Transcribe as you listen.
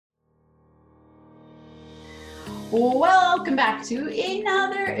Welcome back to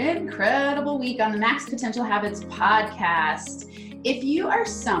another incredible week on the Max Potential Habits podcast. If you are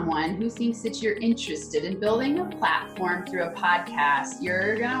someone who thinks that you're interested in building a platform through a podcast,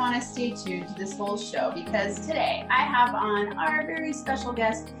 you're going to want to stay tuned to this whole show, because today I have on our very special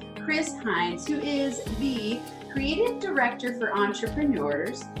guest, Chris Hines, who is the Creative Director for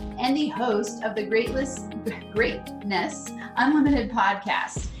Entrepreneurs and the host of the Greatness Unlimited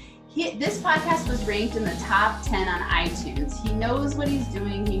podcast. This podcast was ranked in the top 10 on iTunes. He knows what he's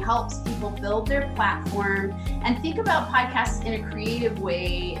doing. He helps people build their platform and think about podcasts in creative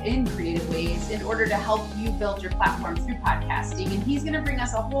ways in order to help you build your platform through podcasting. And he's going to bring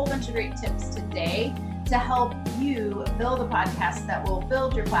us a whole bunch of great tips today to help you build a podcast that will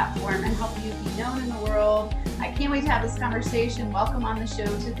build your platform and help you be known in the world. I can't wait to have this conversation. Welcome on the show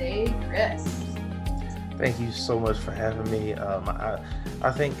today, Chris. Thank you so much for having me.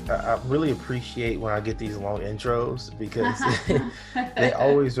 I think I really appreciate when I get these long intros, because they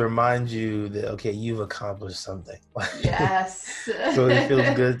always remind you that, okay, you've accomplished something. Yes. So it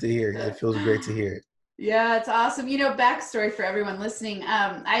feels good to hear. It feels great to hear it. Yeah, it's awesome. Backstory for everyone listening.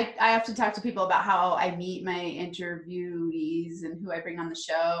 I have to talk to people about how I meet my interviewees and who I bring on the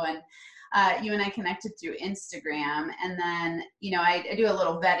show. And you and I connected through Instagram. And then, I do a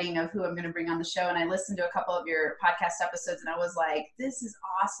little vetting of who I'm going to bring on the show. And I listened to a couple of your podcast episodes and I was like, this is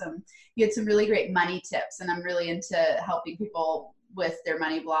awesome. You had some really great money tips. And I'm really into helping people with their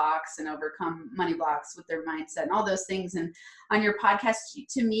money blocks and overcome money blocks with their mindset and all those things. And on your podcast,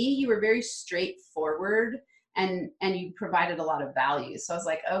 to me, you were very straightforward and you provided a lot of value. So I was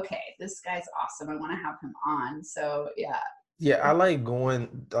like, okay, this guy's awesome. I want to have him on. So yeah. Yeah, I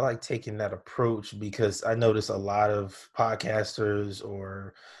like taking that approach, because I notice a lot of podcasters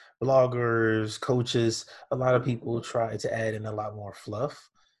or bloggers, coaches, a lot of people try to add in a lot more fluff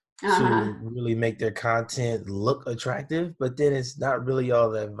to really make their content look attractive, but then it's not really all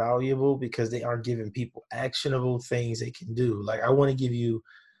that valuable because they aren't giving people actionable things they can do. Like, I want to give you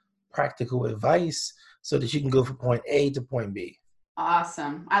practical advice so that you can go from point A to point B.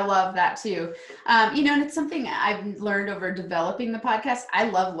 Awesome. I love that too. And it's something I've learned over developing the podcast. I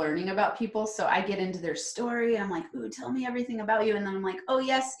love learning about people. So I get into their story and I'm like, ooh, tell me everything about you. And then I'm like, oh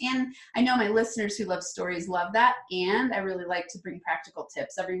yes. And I know my listeners who love stories love that. And I really like to bring practical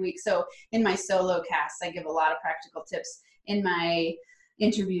tips every week. So in my solo cast, I give a lot of practical tips. In my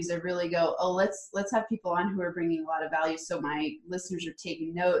interviews, I really go, oh, let's have people on who are bringing a lot of value. So my listeners are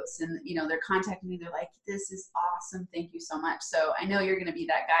taking notes and, they're contacting me. They're like, this is awesome. Thank you so much. So I know you're going to be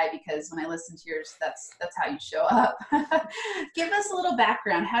that guy, because when I listen to yours, that's how you show up. Give us a little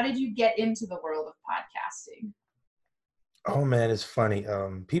background. How did you get into the world of podcasting? Oh man, it's funny.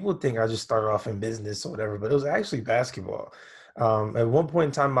 People think I just started off in business or whatever, but it was actually basketball. At one point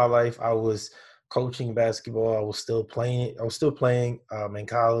in time in my life, I was coaching basketball. I was still playing in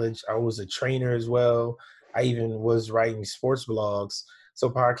college. I was a trainer as well. I even was writing sports blogs. So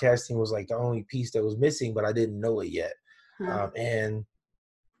podcasting was like the only piece that was missing, but I didn't know it yet. And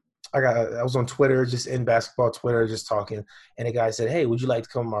I was on Twitter, just in basketball Twitter, just talking. And a guy said, hey, would you like to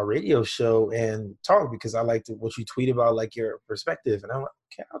come on my radio show and talk? Because I liked what you tweet about, like your perspective. And I'm like,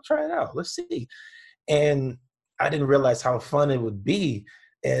 okay, I'll try it out. Let's see. And I didn't realize how fun it would be.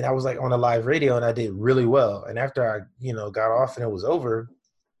 And I was like on a live radio and I did really well. And after I, got off and it was over,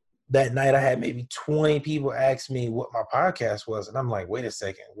 that night I had maybe 20 people ask me what my podcast was. And I'm like, wait a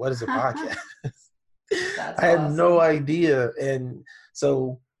second, what is a podcast? I had no idea. And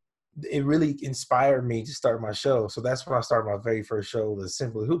so it really inspired me to start my show. So that's when I started my very first show, the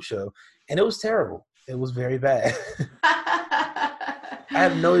Simply Hoop Show. And it was terrible. It was very bad. I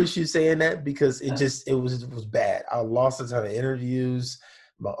have no issue saying that, because it was bad. I lost a ton of interviews.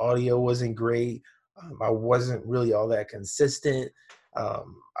 My audio wasn't great. I wasn't really all that consistent.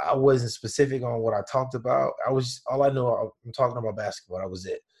 I wasn't specific on what I talked about. All I know, I'm talking about basketball. That was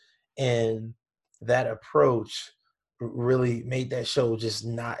it. And that approach really made that show just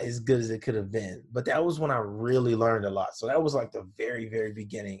not as good as it could have been. But that was when I really learned a lot. So that was like the very, very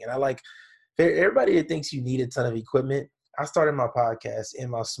beginning. And I like everybody that thinks you need a ton of equipment. I started my podcast in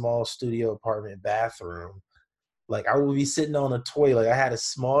my small studio apartment bathroom. Like, I would be sitting on a toilet. I had a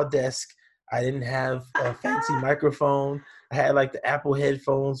small desk. I didn't have a fancy microphone. I had like the Apple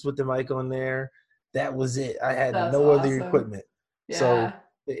headphones with the mic on there. That was it. I had no other equipment. Yeah. So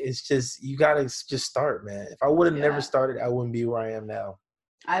it's just, you got to just start, man. If I would have never started, I wouldn't be where I am now.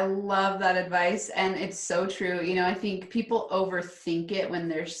 I love that advice. And it's so true. I think people overthink it when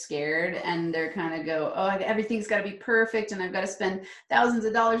they're scared and they're kind of go, oh, everything's got to be perfect. And I've got to spend thousands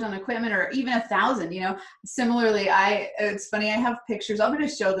of dollars on equipment, or even 1,000, Similarly, it's funny. I have pictures. I'm going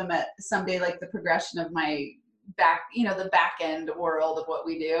to show them at someday, like the progression of my the back end world of what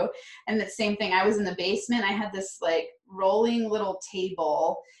we do. And the same thing, I was in the basement. I had this like rolling little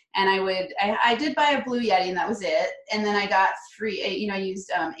table, and I did buy a Blue Yeti, and that was it. And then I got free, I used,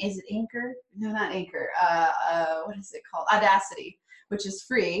 is it Anchor? No, not Anchor. What is it called? Audacity, which is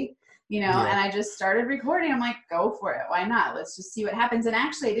free. Yeah. And I just started recording. I'm like, go for it. Why not? Let's just see what happens. And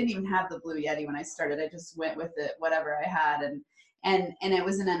actually, I didn't even have the Blue Yeti when I started. I just went with it, whatever I had. And it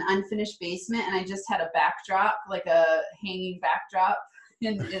was in an unfinished basement, and I just had a backdrop, like a hanging backdrop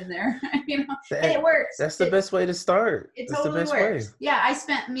in there, and it works. That's the best way to start. It That's totally the best works. way. Yeah, I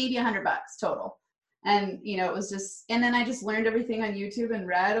spent maybe $100 total. And, it was just, and then I just learned everything on YouTube and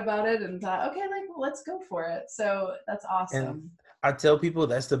read about it and thought, okay, like, well, let's go for it. So that's awesome. And I tell people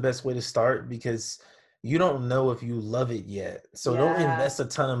that's the best way to start, because you don't know if you love it yet. So don't invest a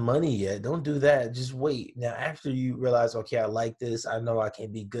ton of money yet. Don't do that. Just wait. Now, after you realize, okay, I like this, I know I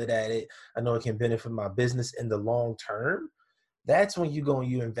can be good at it, I know it can benefit my business in the long term, that's when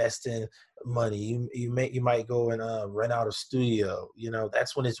you invest in money. You might go and rent out a studio.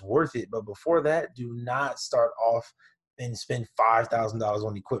 That's when it's worth it. But before that, do not start off and spend $5,000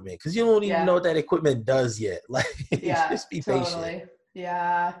 on equipment, because you don't even know what that equipment does yet. Like, just be patient.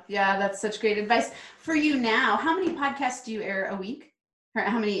 Yeah, that's such great advice. For you now, how many podcasts do you air a week? Or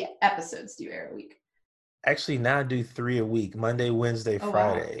how many episodes do you air a week? Actually, now I do 3 a week: Monday, Wednesday,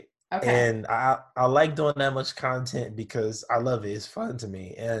 Friday. Wow. Okay. And I like doing that much content because I love it. It's fun to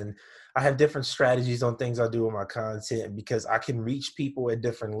me. And I have different strategies on things I do with my content, because I can reach people at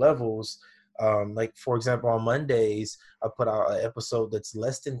different levels. Like, for example, on Mondays, I put out an episode that's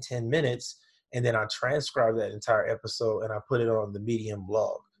less than 10 minutes, and then I transcribe that entire episode and I put it on the Medium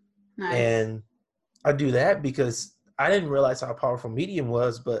blog. Nice. And I do that because I didn't realize how powerful Medium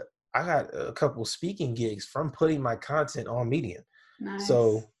was, but I got a couple speaking gigs from putting my content on Medium. Nice.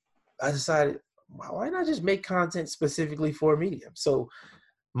 So I decided, why not just make content specifically for Medium? So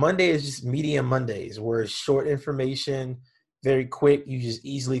Monday is just Medium Mondays, where it's short information, very quick. You just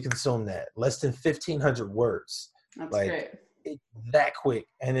easily consume that. Less than 1,500 words. That's like, great. That quick.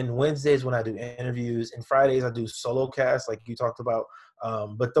 And then Wednesdays when I do interviews, and Fridays I do solo casts like you talked about.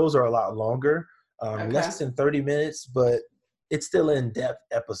 But those are a lot longer, less than 30 minutes, but it's still in-depth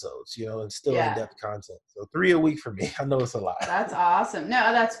episodes, and still in-depth content. So 3 a week for me. I know it's a lot. That's awesome.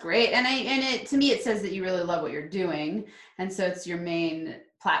 No, that's great. And to me, it says that you really love what you're doing. And so it's your main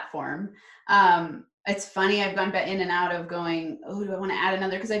platform. It's funny, I've gone in and out of going, oh, do I want to add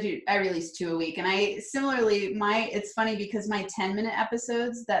another? Because I release 2 a week. And it's funny because my 10-minute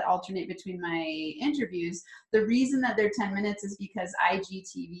episodes that alternate between my interviews, the reason that they're 10 minutes is because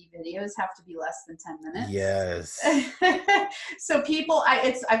IGTV videos have to be less than 10 minutes. Yes. So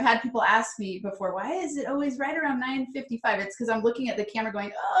I've had people ask me before, why is it always right around 9:55? It's because I'm looking at the camera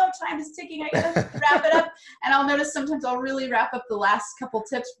going, oh, time is ticking, I gotta wrap it up. And I'll notice sometimes I'll really wrap up the last couple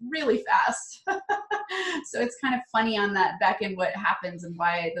tips really fast. So it's kind of funny on that back end what happens and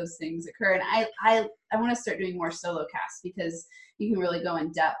why those things occur. And I want to start doing more solo casts, because you can really go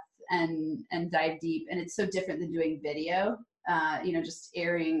in depth and dive deep, and it's so different than doing video. Just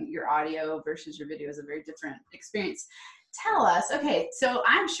airing your audio versus your video is a very different experience. Tell us, okay, so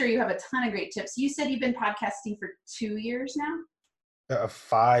I'm sure you have a ton of great tips. You said you've been podcasting for 2 years now?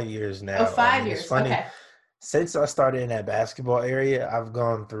 5 years now. Oh, 5 years. It's funny. Okay. Since I started in that basketball area, I've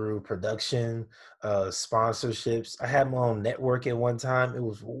gone through production, sponsorships. I had my own network at one time. It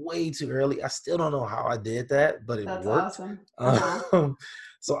was way too early. I still don't know how I did that, but it That's worked. Awesome.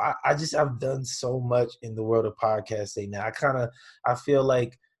 So I've done so much in the world of podcasting now. I feel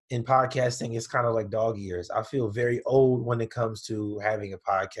like in podcasting, it's kind of like dog years. I feel very old when it comes to having a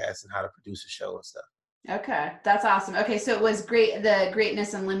podcast and how to produce a show and stuff. Okay. That's awesome. Okay. So it was great. The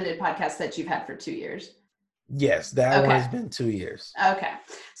Greatness Unlimited podcast that you've had for 2 years. Yes, that one has been 2 years. Okay.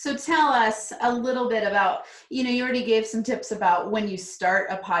 So tell us a little bit about, you already gave some tips about when you start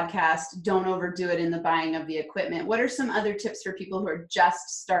a podcast, don't overdo it in the buying of the equipment. What are some other tips for people who are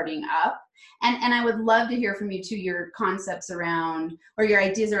just starting up? And I would love to hear from you too, your concepts around, or your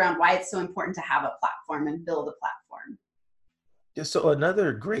ideas around why it's so important to have a platform and build a platform. Yeah, so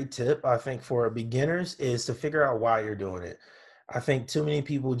another great tip, I think, for beginners is to figure out why you're doing it. I think too many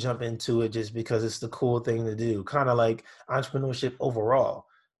people jump into it just because it's the cool thing to do, kind of like entrepreneurship overall.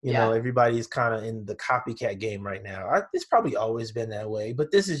 Everybody's kind of in the copycat game right now. It's probably always been that way,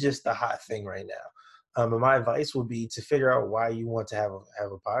 but this is just the hot thing right now. But my advice would be to figure out why you want to have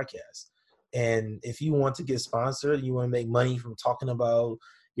a podcast. And if you want to get sponsored, you want to make money from talking about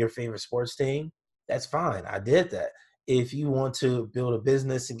your favorite sports team, that's fine. I did that. if you want to build a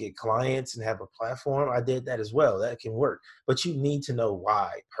business and get clients and have a platform, I did that as well. That can work. But you need to know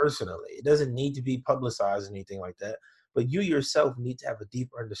why personally. It doesn't need to be publicized or anything like that. But you yourself need to have a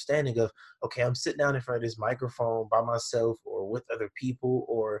deeper understanding of, okay, I'm sitting down in front of this microphone by myself or with other people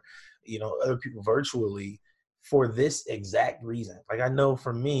or, other people virtually for this exact reason. Like I know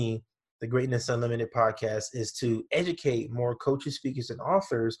for me, the Greatness Unlimited podcast is to educate more coaches, speakers, and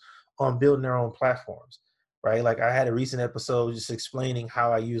authors on building their own platforms, right? Like I had a recent episode just explaining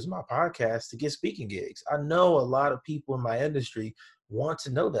how I use my podcast to get speaking gigs. I know a lot of people in my industry want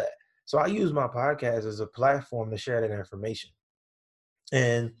to know that. So I use my podcast as a platform to share that information.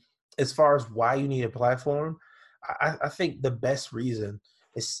 And as far as why you need a platform, I think the best reason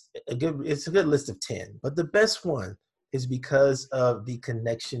it's a good list of 10, but the best one is because of the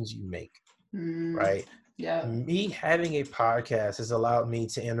connections you make, right? Yeah. Me having a podcast has allowed me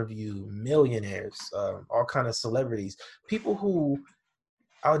to interview millionaires, all kind of celebrities, people who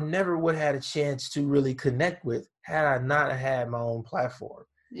I never would have had a chance to really connect with had I not had my own platform.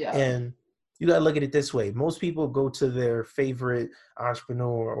 Yeah. And you got to look at it this way. Most people go to their favorite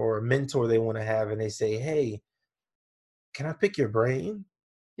entrepreneur or mentor they want to have and they say, hey, can I pick your brain?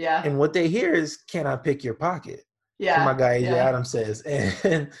 Yeah. And what they hear is, can I pick your pocket? Yeah. So my guy AJ Adams says.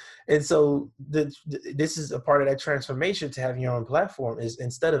 And so this is a part of that transformation to having your own platform is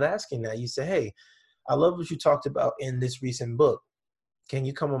instead of asking that, you say, hey, I love what you talked about in this recent book. Can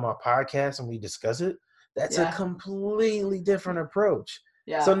you come on my podcast and we discuss it? That's a completely different approach.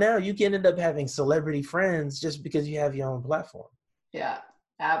 Yeah. So now you can end up having celebrity friends just because you have your own platform. Yeah,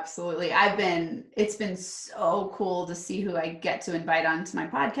 absolutely. It's been so cool to see who I get to invite onto my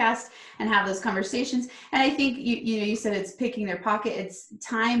podcast and have those conversations. And I think you said it's picking their pocket. It's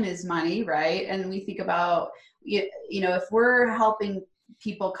time is money, right? And we think about, if we're helping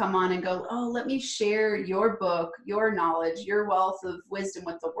people come on and go, oh, let me share your book, your knowledge, your wealth of wisdom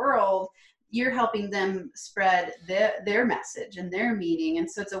with the world, you're helping them spread their message and their meaning. And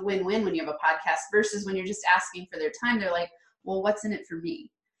so it's a win-win when you have a podcast versus when you're just asking for their time. They're like, well, what's in it for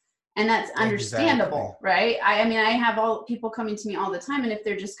me? And that's understandable, right? I mean, I have all people coming to me all the time. And if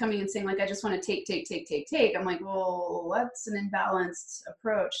they're just coming and saying like, I just want to take, I'm like, well, that's an imbalanced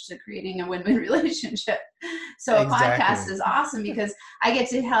approach to creating a win-win relationship. So a podcast is awesome because I get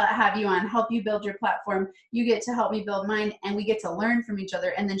to have you on, help you build your platform. You get to help me build mine and we get to learn from each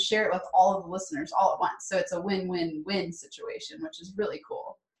other and then share it with all of the listeners all at once. So it's a win-win-win situation, which is really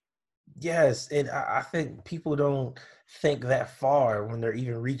cool. Yes, and I think people don't think that far when they're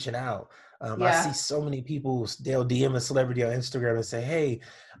even reaching out. I see so many people, they'll DM a celebrity on Instagram and say, hey,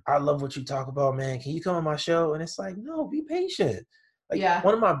 I love what you talk about, man. Can you come on my show? And it's like, no, be patient.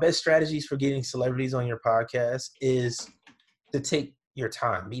 One of my best strategies for getting celebrities on your podcast is to take your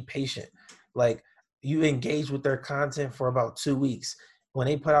time, be patient. Like you engage with their content for about 2 weeks. When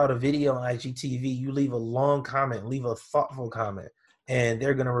they put out a video on IGTV, you leave a long comment, leave a thoughtful comment. And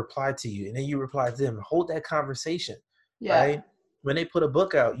they're going to reply to you. And then you reply to them. Hold that conversation, right? When they put a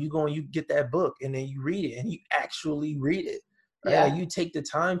book out, you go and you get that book and then you read it and you actually read it, right? Like you take the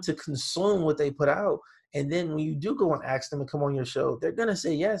time to consume what they put out. And then when you do go and ask them to come on your show, they're going to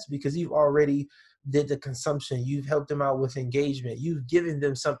say yes because you've already did the consumption. You've helped them out with engagement. You've given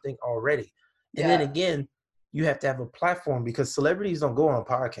them something already. And then again, you have to have a platform because celebrities don't go on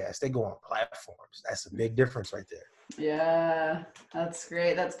podcasts. They go on platforms. That's a big difference right there. Yeah, that's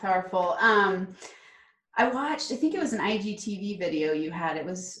great. That's powerful. I watched, I think it was an IGTV video you had. It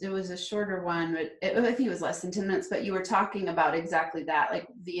was a shorter one, but I think it was less than 10 minutes, but you were talking about exactly that, like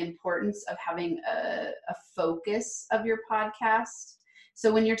the importance of having a focus of your podcast.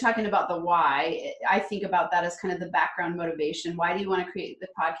 So when you're talking about the why, I think about that as kind of the background motivation. Why do you want to create the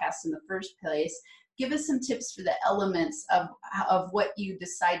podcast in the first place? Give us some tips for the elements of what you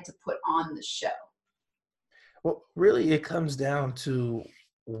decide to put on the show. Well, really, it comes down to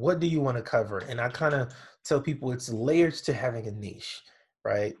what do you want to cover? And I kind of tell people it's layers to having a niche,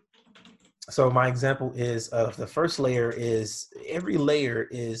 right? So my example is the first layer is every layer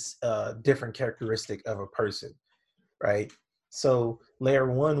is a different characteristic of a person, right? So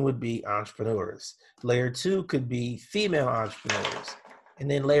layer 1 would be entrepreneurs. Layer 2 could be female entrepreneurs. And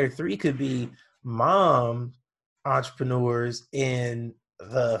then layer 3 could be mom entrepreneurs in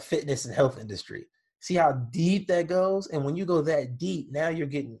the fitness and health industry. See how deep that goes? And when you go that deep, now you're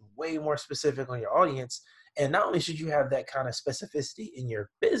getting way more specific on your audience. And not only should you have that kind of specificity in your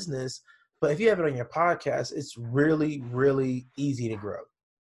business, but if you have it on your podcast, it's really, really easy to grow.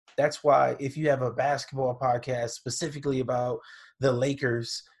 That's why if you have a basketball podcast specifically about the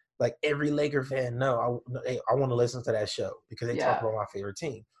Lakers, like every Laker fan know, I want to listen to that show because they talk about my favorite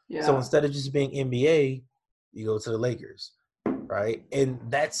team. So instead of just being NBA, you go to the Lakers, right? And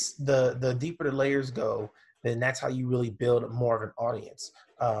that's the deeper the layers go, then that's how you really build more of an audience.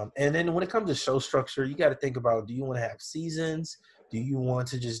 And then when it comes to show structure, you got to think about, do you want to have seasons? Do you want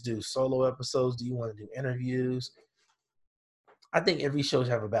to just do solo episodes? Do you want to do interviews? I think every show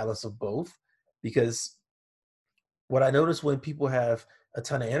should have a balance of both, because what I notice when people have a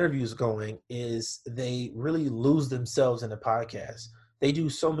ton of interviews going is they really lose themselves in the podcast. They do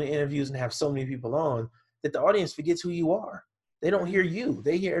so many interviews and have so many people on that the audience forgets who you are. They don't hear you.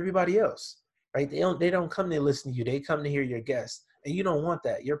 They hear everybody else, right? They don't come to listen to you. They come to hear your guests. And you don't want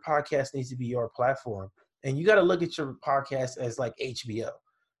that. Your podcast needs to be your platform. And you got to look at your podcast as like HBO.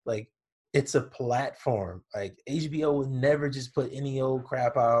 Like, it's a platform. Like, HBO would never just put any old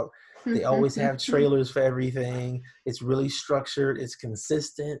crap out. They always have trailers for everything. It's really structured. It's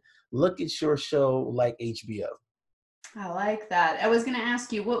consistent. Look at your show like HBO. I like that. I was going to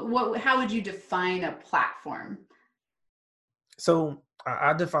ask you, how would you define a platform? So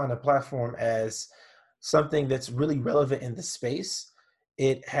I define a platform as something that's really relevant in the space.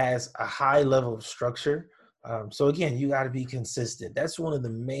 It has a high level of structure. So again, you got to be consistent. That's one of the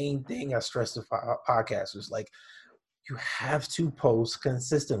main things I stress to podcasters. Like, you have to post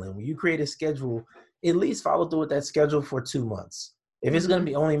consistently. When you create a schedule, at least follow through with that schedule for 2 months. If it's going to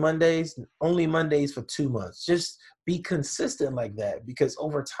be only Mondays for 2 months. Just be consistent like that, because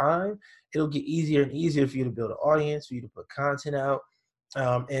over time, it'll get easier and easier for you to build an audience, for you to put content out.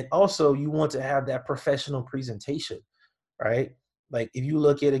 And also, you want to have that professional presentation, right? Like, if you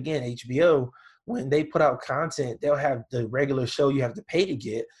look at, again, HBO, when they put out content, they'll have the regular show you have to pay to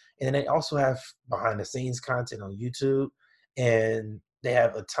get. And then they also have behind the scenes content on YouTube, and they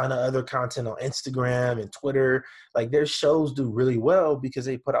have a ton of other content on Instagram and Twitter. Like, their shows do really well because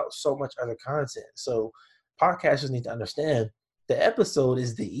they put out so much other content. So podcasters need to understand the episode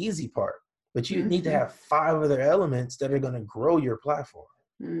is the easy part, but you need to have 5 other elements that are going to grow your platform.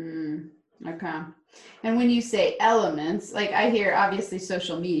 Okay. And when you say elements, like, I hear obviously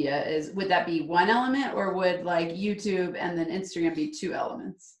social media would that be one element, or would like YouTube and then Instagram be 2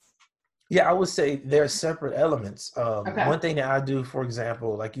 elements? Yeah, I would say they're separate elements. Okay. One thing that I do, for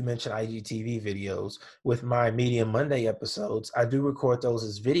example, like you mentioned, IGTV videos with my Medium Monday episodes, I do record those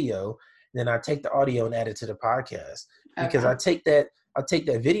as video. Then I take the audio and add it to the podcast, because I take that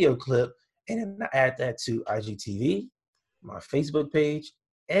video clip and then I add that to IGTV, my Facebook page,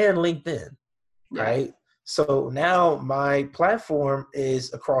 and LinkedIn, right? So now my platform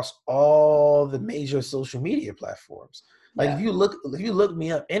is across all the major social media platforms. Like, if you look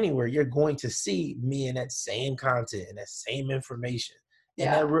me up anywhere, you're going to see me in that same content and that same information.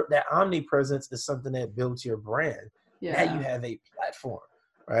 And that omnipresence is something that builds your brand. Now you have a platform,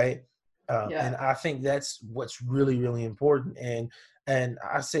 right? And I think that's what's really, really important. And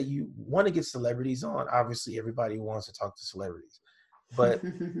I say, you want to get celebrities on. Obviously, everybody wants to talk to celebrities, but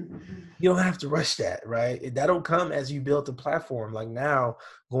you don't have to rush that, right? That'll come as you build the platform. Like, now,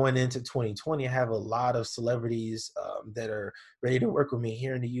 going into 2020, I have a lot of celebrities that are ready to work with me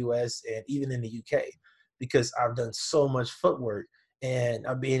here in the US and even in the UK, because I've done so much footwork, and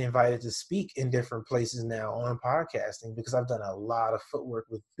I'm being invited to speak in different places now on podcasting, because I've done a lot of footwork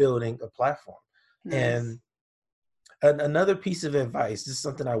with building a platform. Nice. And another piece of advice, this is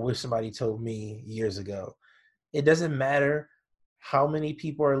something I wish somebody told me years ago. It doesn't matter how many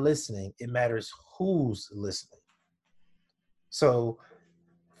people are listening, it matters who's listening. So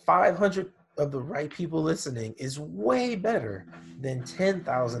 500 of the right people listening is way better than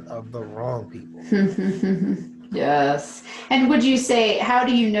 10,000 of the wrong people. Yes. And would you say, how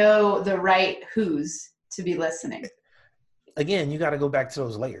do you know the right who's to be listening? Again, you got to go back to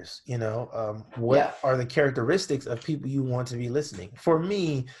those layers. What are the characteristics of people you want to be listening? For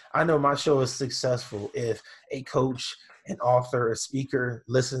me, I know my show is successful if a coach, an author, a speaker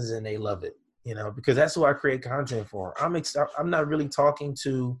listens and they love it, because that's who I create content for. I'm not really talking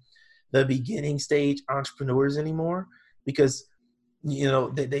to the beginning stage entrepreneurs anymore, because,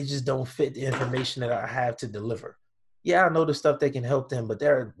 they just don't fit the information that I have to deliver. Yeah, I know the stuff that can help them, but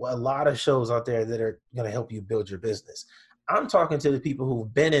there are a lot of shows out there that are going to help you build your business. I'm talking to the people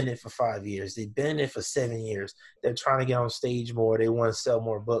who've been in it for 5 years. They've been in it for 7 years. They're trying to get on stage more. They want to sell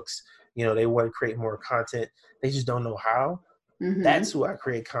more books. They want to create more content. They just don't know how. That's who I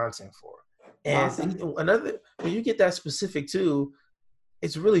create content for. And when you get that specific too,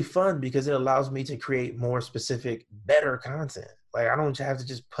 it's really fun, because it allows me to create more specific, better content. Like, I don't have to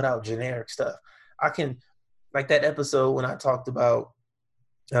just put out generic stuff. I can, like that episode when I talked about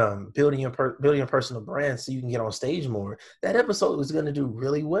building a personal brand so you can get on stage more. That episode was going to do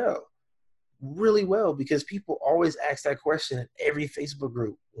really well, because people always ask that question in every Facebook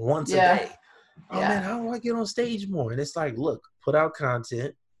group once a day. Oh man, how do I get on stage more? And it's like, look, put out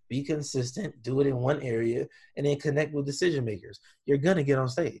content, be consistent, do it in one area, and then connect with decision makers. You're gonna get on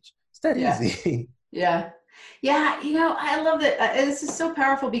stage. It's that Yeah. easy. Yeah. Yeah. I love that. This is so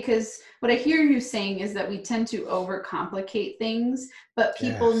powerful because what I hear you saying is that we tend to overcomplicate things, but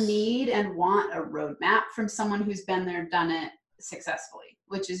people Yes. need and want a roadmap from someone who's been there, done it successfully,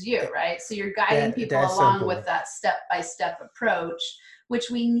 which is you, It- right? So you're guiding That people that's along with simple. that step-by-step approach, which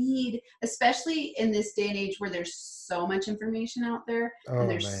we need, especially in this day and age where there's so much information out there and Oh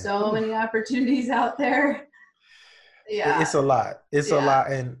there's man. so Whew. many opportunities out there. Yeah. It's a lot. It's a Yeah.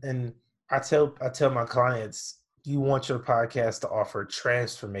 lot. And I tell my clients, you want your podcast to offer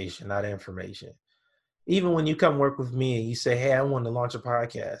transformation, not information. Even when you come work with me and you say, hey, I want to launch a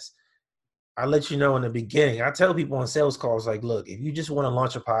podcast, I let you know in the beginning. I tell people on sales calls, like, look, if you just want to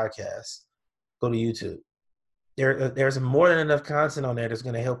launch a podcast, go to YouTube. There's more than enough content on there that's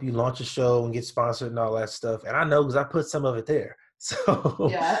going to help you launch a show and get sponsored and all that stuff. And I know because I put some of it there. So,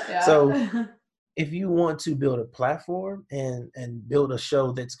 Yeah. so Yeah. if you want to build a platform and build a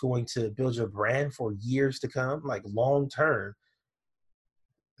show that's going to build your brand for years to come, like long term,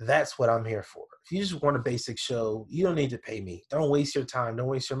 that's what I'm here for. If you just want a basic show, you don't need to pay me. Don't waste your time. Don't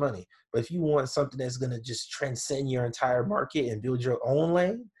waste your money. But if you want something that's going to just transcend your entire market and build your own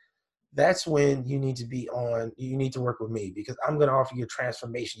lane, that's when you need to work with me because I'm going to offer you a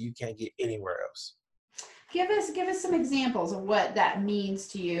transformation you can't get anywhere else. Give us some examples of what that means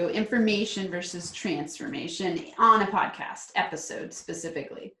to you, information versus transformation on a podcast episode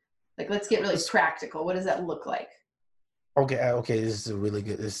specifically. Like, let's get really practical. What does that look like? Okay, this is a really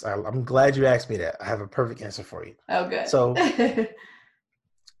good. I'm glad you asked me that. I have a perfect answer for you. Oh, good. So,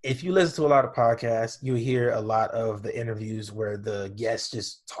 if you listen to a lot of podcasts, you hear a lot of the interviews where the guest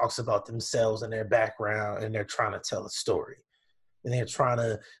just talks about themselves and their background, and they're trying to tell a story, and they're trying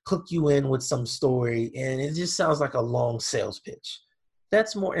to hook you in with some story, and it just sounds like a long sales pitch.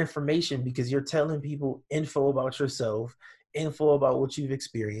 That's more information because you're telling people info about yourself, info about what you've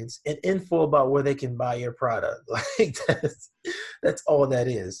experienced, and info about where they can buy your product. Like that's all that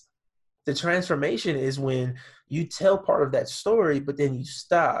is. The transformation is when you tell part of that story, but then you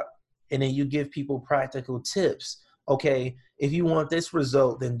stop and then you give people practical tips. Okay, if you want this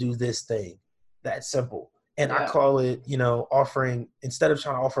result, then do this thing. That's simple. And I Yeah. call it, offering, instead of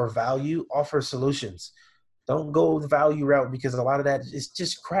trying to offer value, offer solutions. Don't go the value route because a lot of that is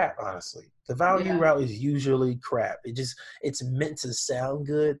just crap, honestly. The value Yeah. route is usually crap. It's meant to sound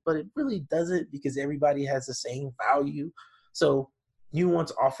good, but it really doesn't because everybody has the same value. So you want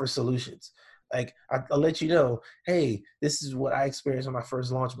to offer solutions. Like I'll let you know, hey, this is what I experienced when I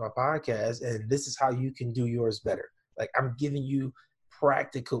first launched my podcast, and this is how you can do yours better. Like I'm giving you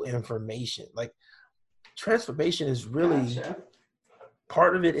practical information. Like transformation is really Gotcha.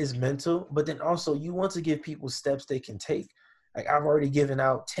 part of it is mental, but then also you want to give people steps they can take. Like I've already given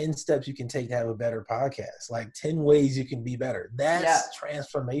out 10 steps you can take to have a better podcast, like 10 ways you can be better. Yeah. That's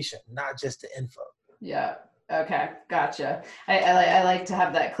transformation, not just the info. Yeah. Okay. Gotcha. I like to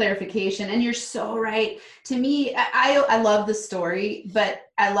have that clarification. And you're so right. To me, I love the story, but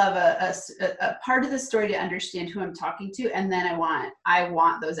I love a part of the story to understand who I'm talking to. And then I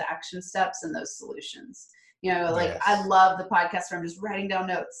want those action steps and those solutions. Like I Yes. love the podcast where I'm just writing down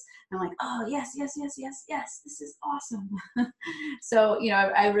notes. I'm like, oh, yes, yes, yes, yes, yes. This is awesome. So,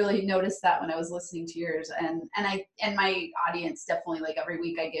 I really noticed that when I was listening to yours, and my audience definitely, like, every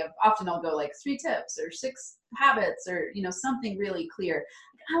week often I'll go like 3 tips or 6 habits or, something really clear.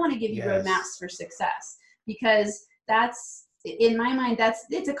 I want to give you roadmaps Yes. for success because that's, in my mind,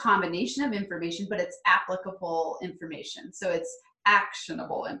 it's a combination of information, but it's applicable information. So it's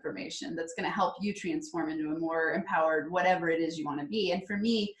actionable information that's going to help you transform into a more empowered, whatever it is you want to be. And for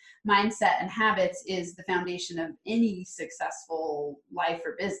me, mindset and habits is the foundation of any successful life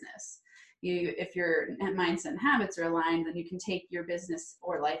or business. If your mindset and habits are aligned, then you can take your business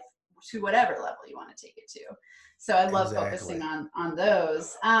or life to whatever level you want to take it to. So I love focusing Exactly. on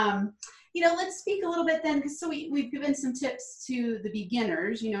those. Let's speak a little bit then, because we've given some tips to the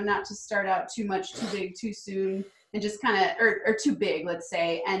beginners, not to start out too much, too big, too soon, and just kind of, or too big, let's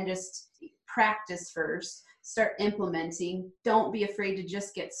say, and just practice first. Start implementing. Don't be afraid to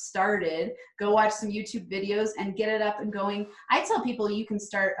just get started. Go watch some YouTube videos and get it up and going. I tell people you can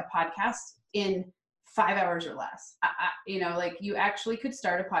start a podcast in 5 hours or less. Like you actually could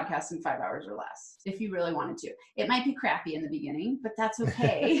start a podcast in 5 hours or less if you really wanted to. It might be crappy in the beginning, but that's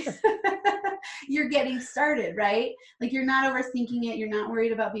okay. You're getting started, right? Like you're not overthinking it. You're not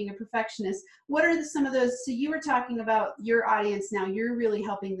worried about being a perfectionist. What are some of those? So you were talking about your audience now. You're really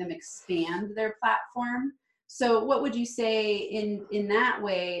helping them expand their platform. So what would you say in that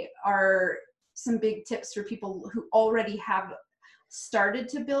way are some big tips for people who already have started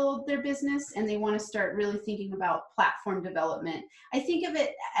to build their business and they want to start really thinking about platform development? I think of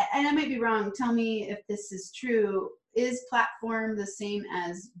it, and I might be wrong, tell me if this is true, is platform the same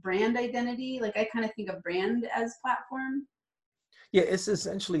as brand identity? Like I kind of think of brand as platform. Yeah, it's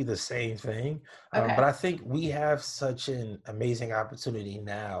essentially the same thing. But Okay. I think we have such an amazing opportunity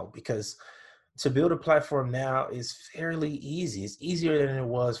now because to build a platform now is fairly easy. It's easier than it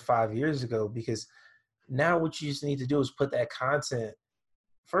was 5 years ago because now what you just need to do is put that content.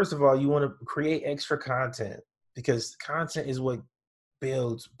 First of all, you want to create extra content because content is what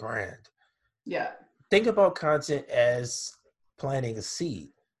builds brand. Yeah. Think about content as planting a seed,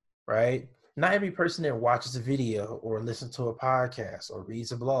 right? Not every person that watches a video or listens to a podcast or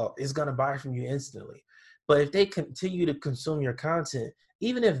reads a blog is going to buy from you instantly. But if they continue to consume your content,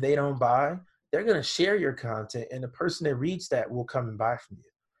 even if they don't buy, they're going to share your content and the person that reads that will come and buy from you,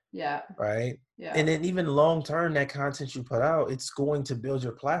 Yeah. right? Yeah. And then even long term, that content you put out, it's going to build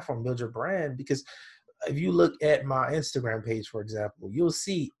your platform, build your brand. Because if you look at my Instagram page, for example, you'll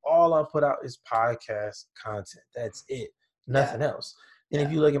see all I put out is podcast content. That's it, Yeah. nothing else. And if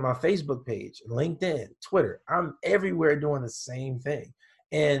Yeah. you look at my Facebook page, LinkedIn, Twitter, I'm everywhere doing the same thing.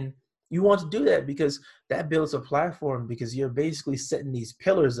 And you want to do that because that builds a platform because you're basically setting these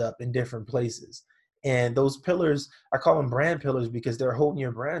pillars up in different places. And those pillars, I call them brand pillars because they're holding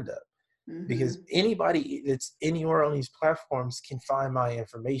your brand up. Because Mm-hmm. anybody that's anywhere on these platforms can find my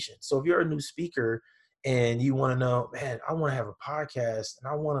information. So if you're a new speaker and you want to know, man, I want to have a podcast and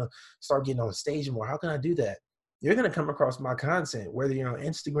I want to start getting on stage more, how can I do that? You're going to come across my content, whether you're on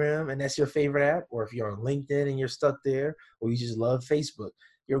Instagram and that's your favorite app, or if you're on LinkedIn and you're stuck there, or you just love Facebook,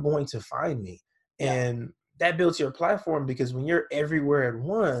 you're going to find me. Yeah. And that builds your platform because when you're everywhere at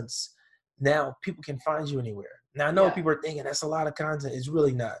once, now people can find you anywhere. Now I know Yeah. people are thinking that's a lot of content. It's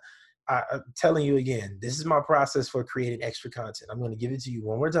really not. I'm telling you again, this is my process for creating extra content. I'm going to give it to you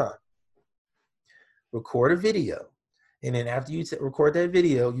one more time. Record a video. And then after you record that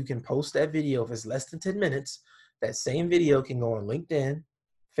video, you can post that video. If it's less than 10 minutes, that same video can go on LinkedIn,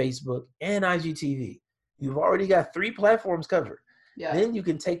 Facebook, and IGTV. You've already got 3 platforms covered. Yeah. Then you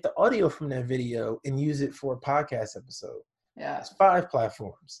can take the audio from that video and use it for a podcast episode. Yeah. That's 5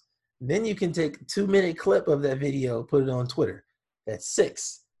 platforms. Then you can take a 2-minute clip of that video, put it on Twitter. That's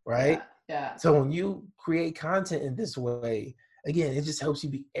 6, right? Yeah. Yeah. So when you create content in this way, again, it just helps you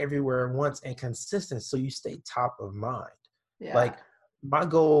be everywhere at once and consistent so you stay top of mind. Yeah. Like my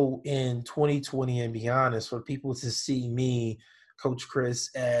goal in 2020 and beyond is for people to see me, Coach Chris,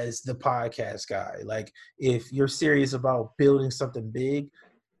 as the podcast guy. Like if you're serious about building something big,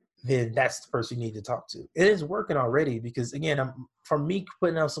 then that's the person you need to talk to. It is working already because again, from me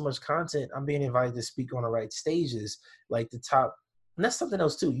putting out so much content, I'm being invited to speak on the right stages, like the top. And that's something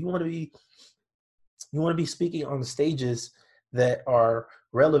else too. You want to be speaking on the stages that are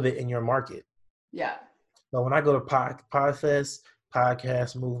relevant in your market. Yeah. So when I go to Podfest,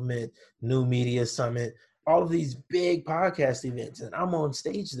 Podcast Movement, New Media Summit, all of these big podcast events, and I'm on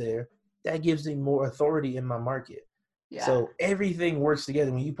stage there, that gives me more authority in my market. Yeah. So everything works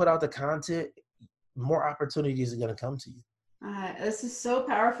together. When you put out the content, more opportunities are going to come to you. This is so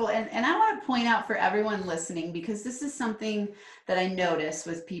powerful. And I want to point out for everyone listening, because this is something that I notice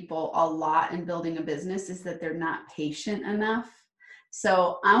with people a lot in building a business, is that they're not patient enough.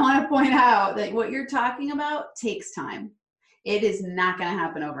 So I want to point out that what you're talking about takes time. It is not going to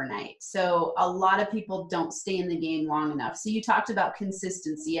happen overnight. So a lot of people don't stay in the game long enough. So you talked about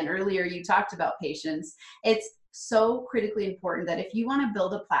consistency, and earlier you talked about patience. It's so critically important that if you want to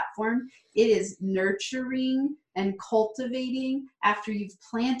build a platform, it is nurturing and cultivating after you've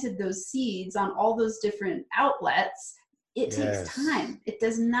planted those seeds on all those different outlets. It takes time. It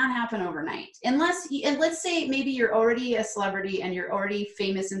does not happen overnight. And let's say maybe you're already a celebrity and you're already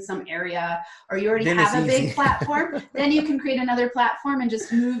famous in some area, or you already have a big platform, then you can create another platform and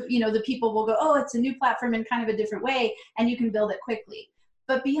just move, the people will go, oh, it's a new platform in kind of a different way, and you can build it quickly.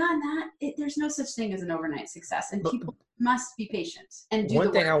 But beyond that, there's no such thing as an overnight success, and people must be patient and do the work.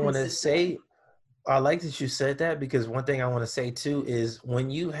 One thing I want to say, I like that you said that, because one thing I want to say too is when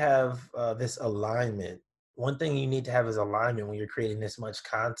you have this alignment, one thing you need to have is alignment when you're creating this much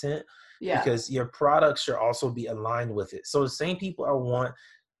content, because your products should also be aligned with it. So the same people I want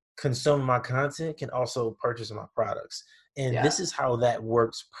consuming my content can also purchase my products. And this is how that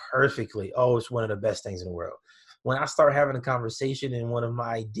works perfectly. Oh, it's one of the best things in the world. When I start having a conversation and one of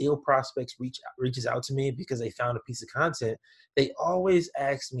my ideal prospects reaches out to me because they found a piece of content, they always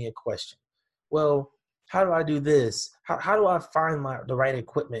ask me a question. Well, how do I do this? How do I find the right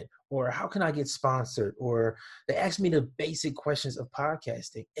equipment? Or how can I get sponsored? Or they ask me the basic questions of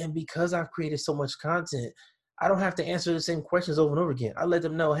podcasting. And because I've created so much content, I don't have to answer the same questions over and over again. I let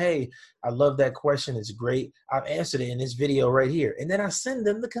them know, hey, I love that question. It's great. I've answered it in this video right here. And then I send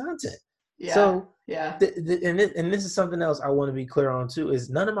them the content. Yeah. So, yeah. And this is something else I want to be clear on too, is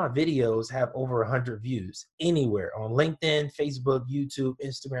none of my videos have over 100 views anywhere on LinkedIn, Facebook, YouTube,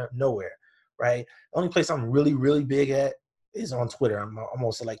 Instagram, nowhere, right? The only place I'm really, really big at is on Twitter. I'm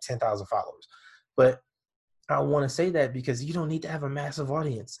almost at like 10,000 followers. But I want to say that because you don't need to have a massive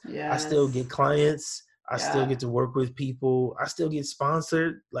audience. Yes. I still get clients. I still get to work with people. I still get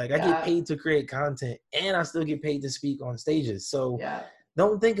sponsored. Like I get paid to create content, and I still get paid to speak on stages. So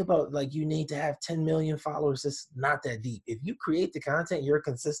don't think about like you need to have 10 million followers. It's not that deep. If you create the content, you're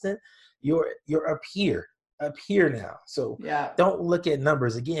consistent, you're up here now. So don't look at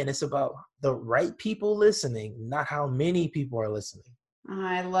numbers. Again, it's about the right people listening, not how many people are listening.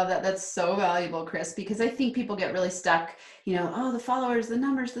 I love that. That's so valuable, Chris, because I think people get really stuck, oh, the followers, the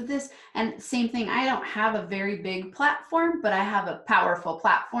numbers, this, and same thing. I don't have a very big platform, but I have a powerful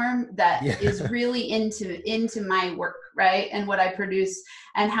platform that is really into my work, right? And what I produce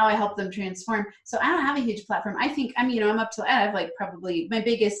and how I help them transform. So I don't have a huge platform. I think I'm up to, I have like probably my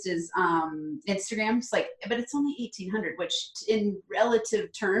biggest is Instagram. It's like, but it's only 1,800, which in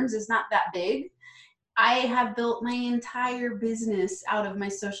relative terms is not that big. I have built my entire business out of my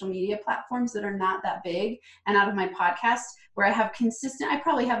social media platforms that are not that big, and out of my podcast where I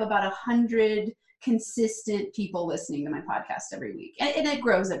probably have about 100 consistent people listening to my podcast every week. And it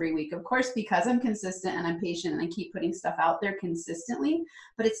grows every week, of course, because I'm consistent and I'm patient and I keep putting stuff out there consistently,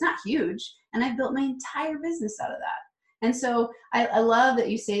 but it's not huge. And I've built my entire business out of that. And so I love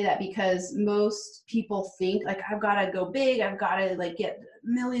that you say that, because most people think like, I've got to go big. I've got to like get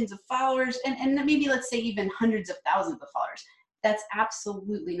millions of followers and maybe let's say even hundreds of thousands of followers. That's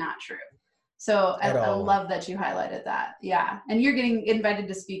absolutely not true. So I love that you highlighted that. Yeah. And you're getting invited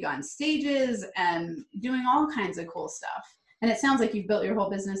to speak on stages and doing all kinds of cool stuff. And it sounds like you've built your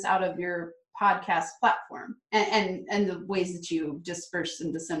whole business out of your podcast platform and the ways that you disperse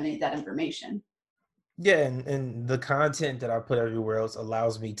and disseminate that information. Yeah, and the content that I put everywhere else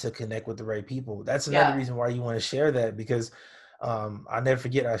allows me to connect with the right people. That's another reason why you want to share that, because I never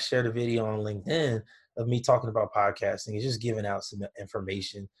forget, I shared a video on LinkedIn of me talking about podcasting and just giving out some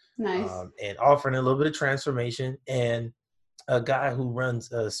information. Nice. And offering a little bit of transformation. And a guy who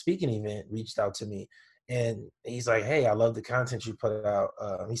runs a speaking event reached out to me, and he's like, hey, I love the content you put out.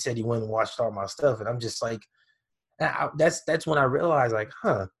 He said he went and watched all my stuff. And I'm just like, that's when I realized like,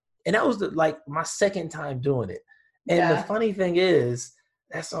 and that was my second time doing it. And the funny thing is,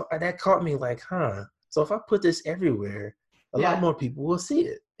 that caught me like, so if I put this everywhere, a lot more people will see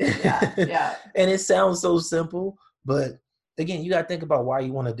it. And it sounds so simple, but again, you got to think about why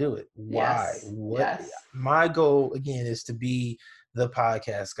you want to do it. Why? My goal, again, is to be the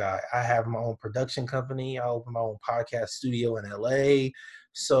podcast guy. I have my own production company. I opened my own podcast studio in LA.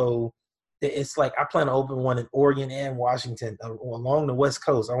 So it's like I plan to open one in Oregon and Washington along the West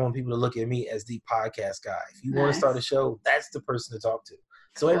Coast. I want people to look at me as the podcast guy. If you want to start a show, that's the person to talk to.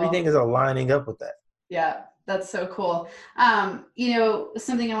 So everything is aligning up with that. Yeah, that's so cool.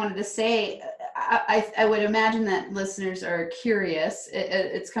 Something I wanted to say, I would imagine that listeners are curious.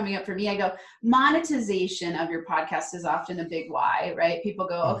 It's coming up for me. I go, monetization of your podcast is often a big why, right? People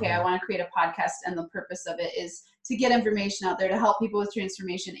go, okay, I want to create a podcast, and the purpose of it is to get information out there to help people with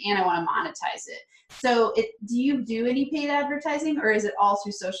transformation, and I want to monetize it. So do you do any paid advertising, or is it all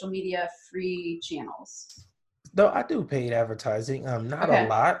through social media free channels? No, I do paid advertising. Not a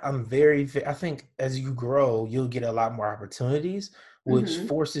lot. I think as you grow, you'll get a lot more opportunities, which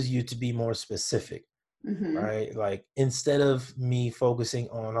forces you to be more specific, right? Like instead of me focusing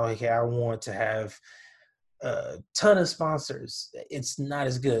on, okay, I want to have a ton of sponsors, it's not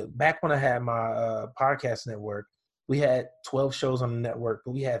as good. Back when I had my podcast network, we had 12 shows on the network,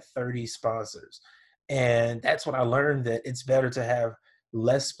 but we had 30 sponsors. And that's when I learned that it's better to have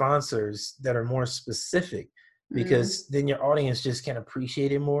less sponsors that are more specific, because then your audience just can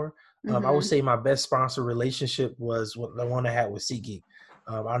appreciate it more. I would say my best sponsor relationship was the one I had with SeatGeek.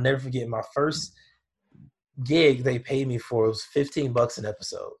 I'll never forget my first gig they paid me for. It was $15 an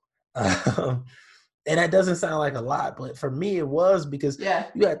episode. And that doesn't sound like a lot, but for me it was, because you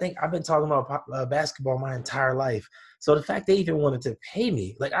got to think, I've been talking about basketball my entire life. So the fact they even wanted to pay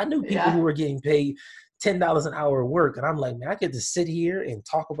me, like I knew people who were getting paid $10 an hour work, and I'm like, man, I get to sit here and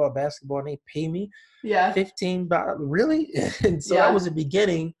talk about basketball and they pay me $15, really? And so that was the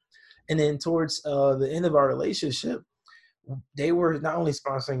beginning. And then towards the end of our relationship, they were not only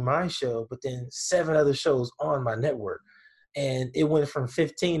sponsoring my show, but then 7 other shows on my network. And it went from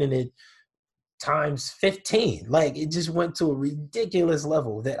 15 and it times 15. Like it just went to a ridiculous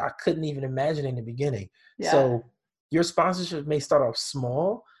level that I couldn't even imagine in the beginning. Yeah. So your sponsorship may start off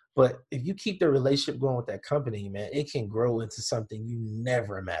small, but if you keep the relationship going with that company, man, it can grow into something you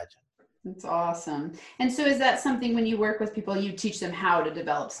never imagined. That's awesome. And so is that something when you work with people, you teach them how to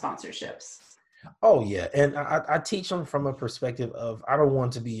develop sponsorships? Oh yeah. And I teach them from a perspective of, I don't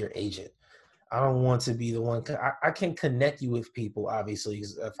want to be your agent. I don't want to be the one. I can connect you with people, obviously,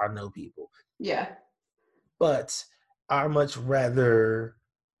 if I know people. Yeah. But I much rather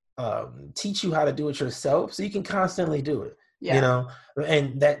teach you how to do it yourself so you can constantly do it. You Yeah. know,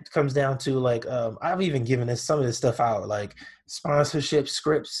 and that comes down to like I've even given this some of this stuff out, like sponsorship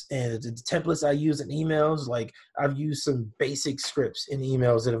scripts and the templates I use in emails. Like I've used some basic scripts in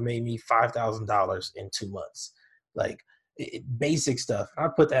emails that have made me $5,000 in 2 months. Like basic stuff. I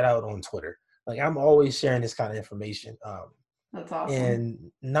put that out on Twitter. Like I'm always sharing this kind of information. That's awesome.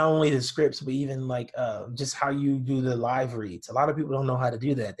 And not only the scripts, but even like just how you do the live reads. A lot of people don't know how to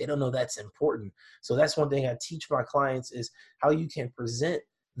do that. They don't know that's important. So that's one thing I teach my clients is how you can present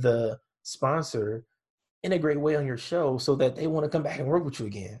the sponsor in a great way on your show so that they want to come back and work with you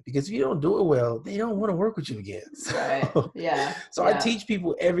again. Because if you don't do it well, they don't want to work with you again. Right. So, Yeah. so I Yeah. teach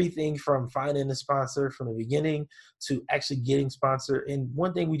people everything from finding a sponsor from the beginning to actually getting sponsor. And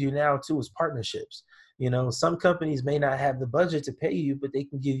one thing we do now too is partnerships. You know, some companies may not have the budget to pay you, but they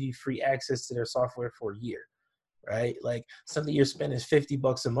can give you free access to their software for a year, right? Like something you're spending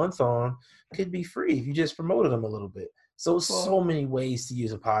 $50 a month on could be free if you just promoted them a little bit. So Cool. many ways to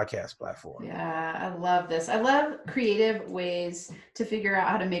use a podcast platform. Yeah, I love this. I love creative ways to figure out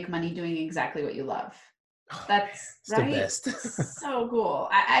how to make money doing exactly what you love. Oh man, That's it's the right. best. So cool.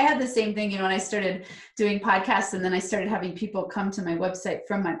 I had the same thing, when I started doing podcasts and then I started having people come to my website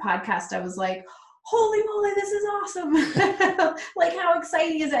from my podcast. I was like, holy moly, this is awesome. Like, how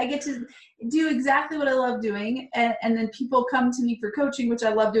exciting is it? I get to do exactly what I love doing. And then people come to me for coaching, which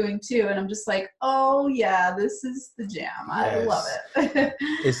I love doing too. And I'm just like, oh, yeah, this is the jam. I love Yes, it.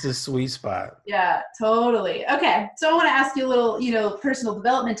 it's the sweet spot. Yeah, totally. Okay, so I want to ask you a little, personal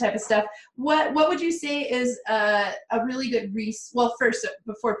development type of stuff. What would you say is a really good well, first,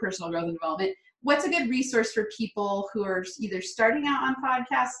 before personal growth and development, what's a good resource for people who are either starting out on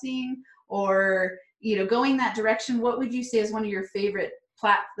podcasting or going that direction? What would you say is one of your favorite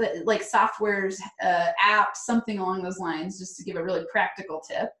like softwares, apps, something along those lines, just to give a really practical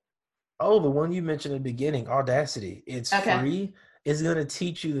tip? Oh, the one you mentioned in the beginning, Audacity. It's Okay. free. It's going to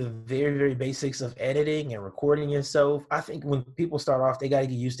teach you the very, very basics of editing and recording yourself. I think when people start off, they got to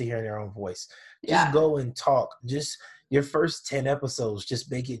get used to hearing their own voice. Just Yeah. go and talk. Just your first 10 episodes,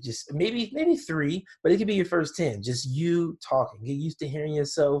 just make it just maybe 3, but it could be your first 10. Just you talking. Get used to hearing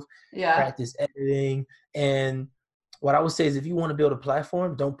yourself, Yeah. practice editing. And what I would say is if you want to build a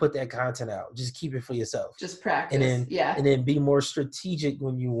platform, don't put that content out. Just keep it for yourself. Just And practice. then Yeah. and then be more strategic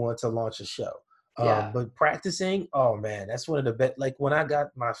when you want to launch a show. Yeah. But practicing, oh man, that's one of the best. Like when I got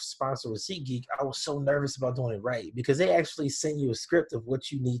my sponsor with SeatGeek, I was so nervous about doing it right because they actually send you a script of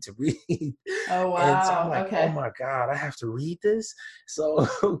what you need to read. Oh, And so I'm wow. like, oh Okay. my God, I have to read this. So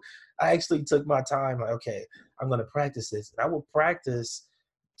I actually took my time, like, okay, I'm going to practice this. And I will practice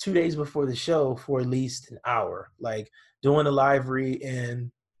 2 days before the show for at least an hour, like doing a live read. And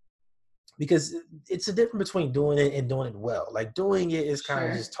because it's a difference between doing it and doing it well. Like doing it is kind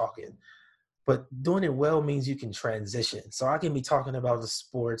of Sure. just talking, but doing it well means you can transition. So I can be talking about the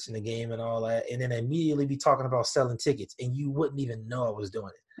sports and the game and all that, and then immediately be talking about selling tickets, and you wouldn't even know I was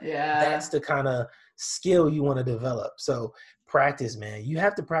doing it. That's Yeah. the kind of skill you want to develop. So practice, man. You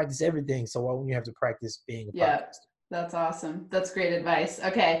have to practice everything. So why wouldn't you have to practice being a Yeah. podcaster? That's awesome. That's great advice.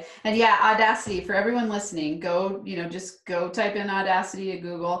 Okay. And yeah, Audacity, for everyone listening, just go type in Audacity to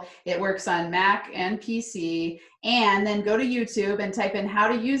Google. It works on Mac and PC. And then go to YouTube and type in how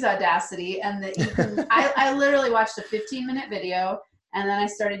to use Audacity. And that you can, I literally watched a 15-minute video and then I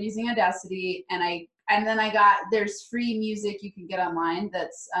started using Audacity and then there's free music you can get online.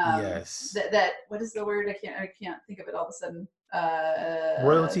 That's, Yes. what is the word? I can't think of it all of a sudden.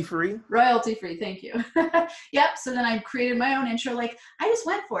 Royalty free? Royalty free. Thank you. Yep. So then I created my own intro. Like I just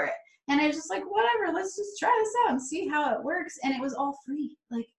went for it. And I was just like, whatever, let's just try this out and see how it works. And it was all free,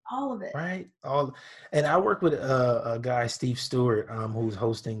 like all of it. Right. And I work with a guy, Steve Stewart, who's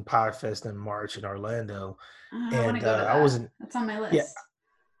hosting Podfest in March in Orlando. I want to And go to I that. wasn't, That's on my yeah. list.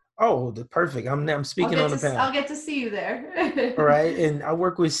 Oh, perfect. I'm speaking on the I'll panel. get to see you All there. right. And I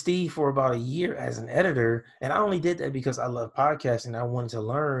worked with Steve for about a year as an editor. And I only did that because I love podcasting. I wanted to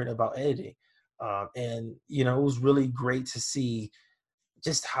learn about editing. And, you know, it was really great to see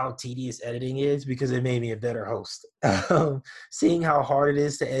just how tedious editing is because it made me a better host. Seeing how hard it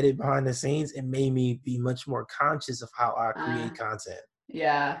is to edit behind the scenes, it made me be much more conscious of how I Uh, create content.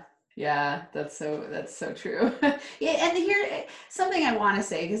 Yeah, yeah, that's so true. Yeah, and here something I want to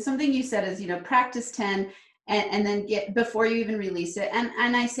say, because something you said is, practice 10 and then get before you even release it. And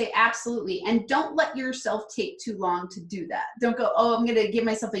I say absolutely. And don't let yourself take too long to do that. Don't go, oh, I'm gonna give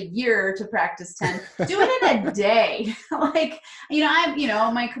myself a year to practice 10. Do it in a day. Like,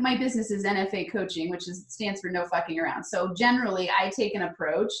 my business is NFA coaching, which stands for no fucking around. So generally I take an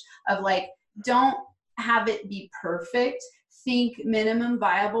approach of like, don't have it be perfect. Think minimum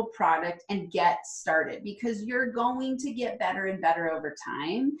viable product and get started, because you're going to get better and better over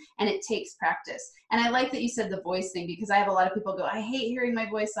time, and it takes practice. And I like that you said the voice thing, because I have a lot of people go, I hate hearing my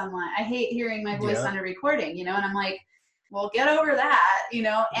voice online. I hate hearing my voice Yeah, on a recording, and I'm like, well, get over that, and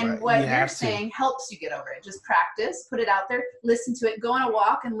right. You what you're have to. saying helps you get over it. Just practice, put it out there, listen to it, go on a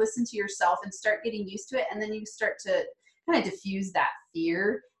walk and listen to yourself and start getting used to it. And then you start to kind of diffuse that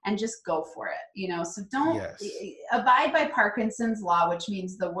fear and just go for it, so don't Yes. abide by Parkinson's law, which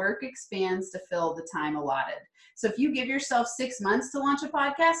means the work expands to fill the time allotted. So if you give yourself 6 months to launch a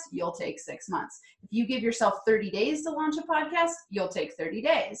podcast, you'll take 6 months. If you give yourself 30 days to launch a podcast, you'll take 30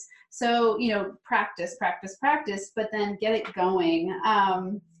 days. So, practice, practice, practice, but then get it going.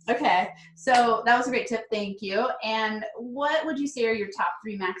 Okay. So that was a great tip. Thank you. And what would you say are your top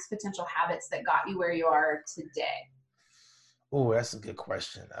 3 max potential habits that got you where you are today? Oh, that's a good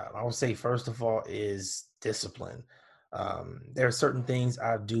question. I would say first of all is discipline. There are certain things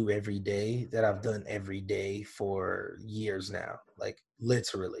I do every day that I've done every day for years now, like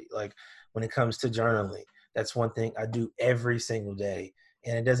literally. Like when it comes to journaling, that's one thing I do every single day,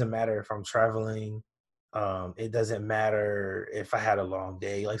 and it doesn't matter if I'm traveling. It doesn't matter if I had a long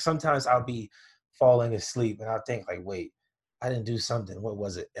day. Like sometimes I'll be falling asleep and I'll think like, wait, I didn't do something. What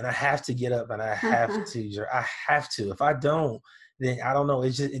was it? And I have to get up and I have to. I have to. If I don't, then I don't know.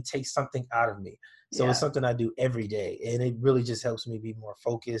 It takes something out of me. So it's Yeah. something I do every day, and it really just helps me be more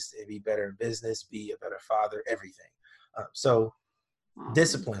focused and be better in business, be a better father, everything. So Awesome.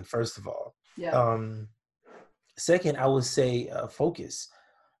 discipline, first of all. Yep. Um, Second, I would say focus.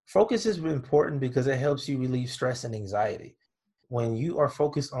 Focus is important because it helps you relieve stress and anxiety. When you are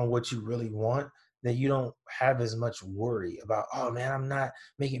focused on what you really want, then you don't have as much worry about, oh man, I'm not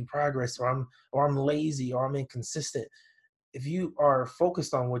making progress, or I'm lazy, or I'm inconsistent. If you are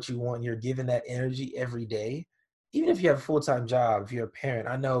focused on what you want, you're given that energy every day. Even if you have a full-time job, if you're a parent,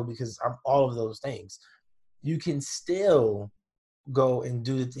 I know because I'm all of those things, you can still go and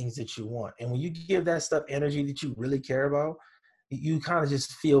do the things that you want. And when you give that stuff energy that you really care about, you kind of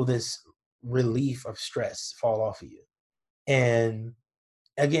just feel this relief of stress fall off of you. And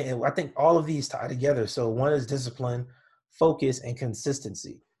again, I think all of these tie together. So one is discipline, focus, and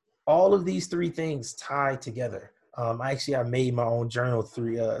consistency. All of these three things tie together. I made my own journal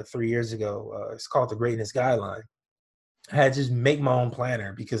 3 years ago. It's called the Greatness Guideline. I had to just make my own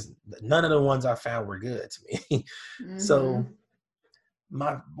planner because none of the ones I found were good to me. So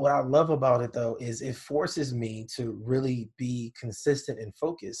Mm-hmm. what I love about it though is it forces me to really be consistent and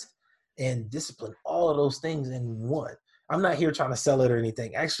focused and discipline all of those things in one. I'm not here trying to sell it or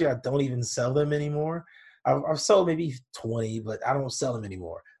anything. Actually, I don't even sell them anymore. I've sold maybe 20, but I don't sell them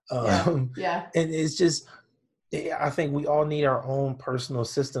anymore. Yeah. Um, Yeah. and it's just, I think we all need our own personal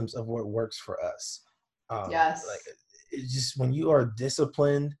systems of what works for us. Like Yes. it's just when you are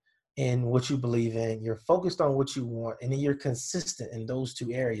disciplined in what you believe in, you're focused on what you want, and then you're consistent in those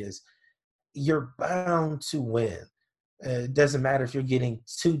two areas, you're bound to win. It doesn't matter if you're getting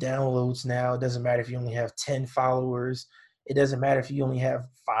 2 downloads now. It doesn't matter if you only have 10 followers. It doesn't matter if you only have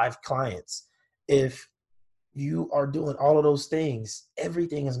 5 clients. If you are doing all of those things,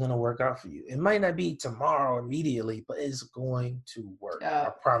 everything is going to work out for you. It might not be tomorrow immediately, but it's going to work. I Yeah.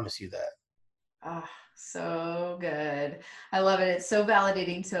 promise you that. Ah, so good. I love it. It's so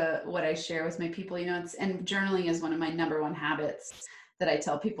validating to what I share with my people. And journaling is one of my number one habits that I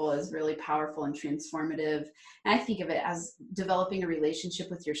tell people is really powerful and transformative. And I think of it as developing a relationship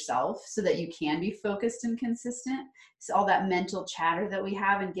with yourself so that you can be focused and consistent. So all that mental chatter that we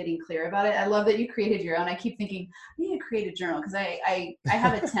have and getting clear about it. I love that you created your own. I keep thinking, I need to create a journal because I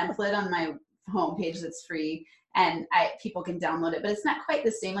have a template on my homepage that's free, and people can download it, but it's not quite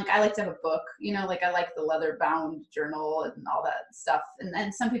the same. Like I like to have a book, like I like the leather bound journal and all that stuff.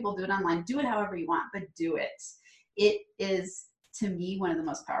 And some people do it online. Do it however you want, but do it. It is, to me, one of the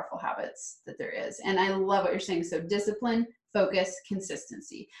most powerful habits that there is. And I love what you're saying. So discipline, focus,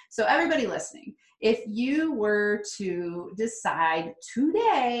 consistency. So everybody listening, if you were to decide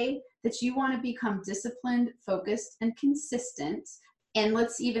today that you want to become disciplined, focused, and consistent, and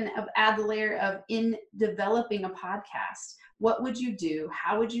let's even add the layer of in developing a podcast, what would you do?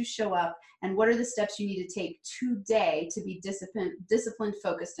 How would you show up? And what are the steps you need to take today to be disciplined,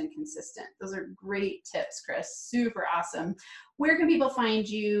 focused, and consistent? Those are great tips, Chris. Super awesome. Where can people find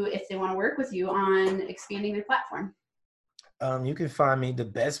you if they want to work with you on expanding their platform? You can find me the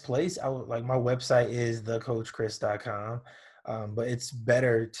best place. My website is thecoachchris.com. But it's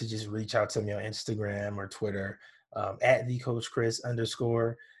better to just reach out to me on Instagram or Twitter at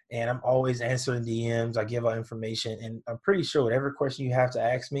thecoachchris_. And I'm always answering DMs. I give out information, and I'm pretty sure whatever question you have to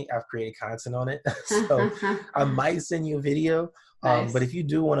ask me, I've created content on it. So I might send you a video. Nice. But if you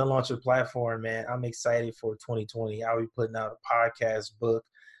do want to launch a platform, man, I'm excited for 2020. I'll be putting out a podcast, book.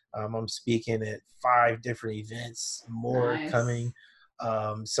 I'm speaking at 5 different events, more coming.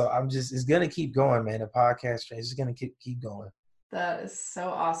 So it's going to keep going, man. The podcast train is going to keep going. That is so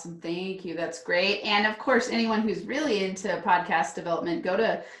awesome. Thank you. That's great. And of course, anyone who's really into podcast development, go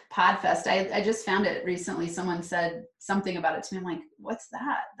to Podfest. I just found it recently. Someone said something about it to me. I'm like, what's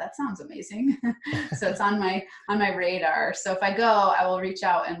that? That sounds amazing. So it's on my radar. So if I go, I will reach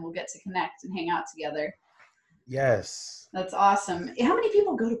out and we'll get to connect and hang out together. Yes. That's awesome. How many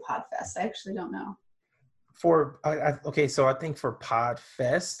people go to Podfest? I actually don't know. So I think for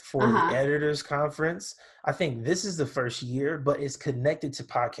Podfest, for the Editors Conference, I think this is the first year, but it's connected to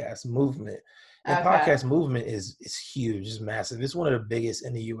Podcast Movement. And Podcast Movement is huge, it's massive. It's one of the biggest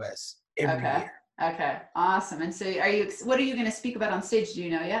in the U.S. every year. Okay, awesome. And so what are you going to speak about on stage? Do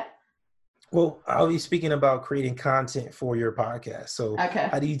you know yet? Well, I'll be speaking about creating content for your podcast. So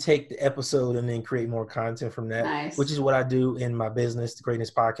how do you take the episode and then create more content from that? Nice. Which is what I do in my business, the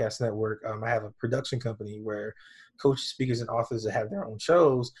Greatness Podcast Network. I have a production company where coaches, speakers, and authors that have their own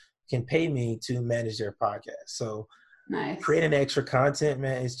shows can pay me to manage their podcast. So creating extra content,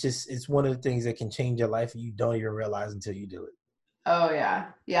 man, it's one of the things that can change your life and you don't even realize until you do it. Oh yeah.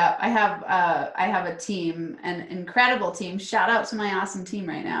 Yeah. I have a team, an incredible team. Shout out to my awesome team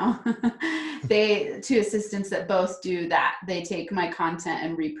right now. 2 assistants that both do that. They take my content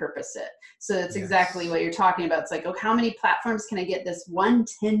and repurpose it. So that's exactly what you're talking about. It's like, how many platforms can I get this 1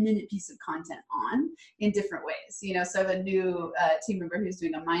 10-minute piece of content on in different ways? So I have a new team member who's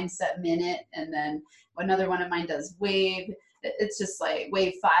doing a mindset minute. And then another one of mine does Wave. It's just like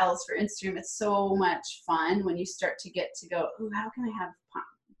Wave files for Instagram. It's so much fun when you start to get to go, how can I have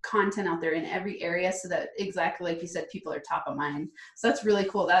content out there in every area so that exactly like you said, people are top of mind. So that's really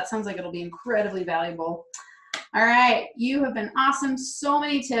cool. That sounds like it'll be incredibly valuable. All right. You have been awesome. So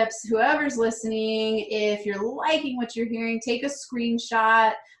many tips. Whoever's listening, if you're liking what you're hearing, take a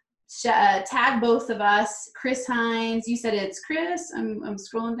screenshot, tag both of us. Chris Hines, you said it's Chris. I'm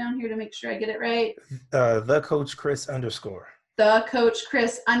scrolling down here to make sure I get it right. thecoachchris_.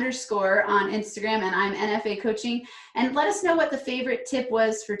 thecoachchris_ on Instagram, and I'm NFA Coaching. And let us know what the favorite tip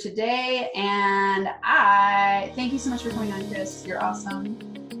was for today. And I thank you so much for coming on, Chris. You're awesome.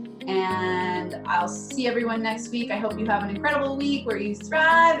 And I'll see everyone next week. I hope you have an incredible week where you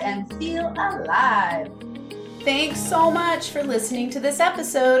thrive and feel alive. Thanks so much for listening to this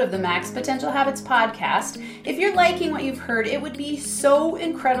episode of the Max Potential Habits podcast. If you're liking what you've heard, it would be so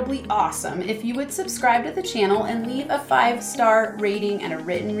incredibly awesome if you would subscribe to the channel and leave a 5-star rating and a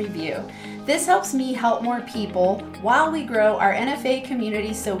written review. This helps me help more people while we grow our NFA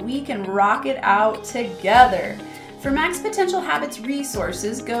community so we can rock it out together. For Max Potential Habits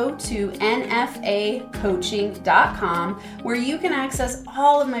resources, go to nfacoaching.com where you can access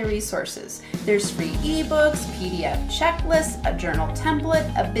all of my resources. There's free ebooks, PDF checklists, a journal template,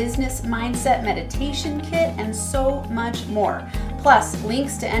 a business mindset meditation kit, and so much more. Plus,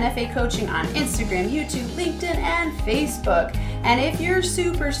 links to NFA Coaching on Instagram, YouTube, LinkedIn, and Facebook. And if you're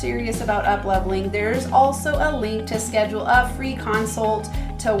super serious about up-leveling, there's also a link to schedule a free consult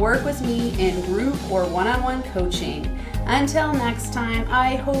to work with me in group or one-on-one coaching. Until next time,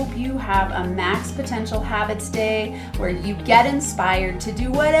 I hope you have a Max Potential Habits Day where you get inspired to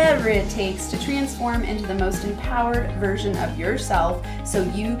do whatever it takes to transform into the most empowered version of yourself so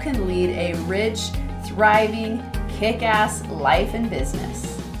you can lead a rich, thriving, kick-ass life and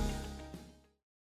business.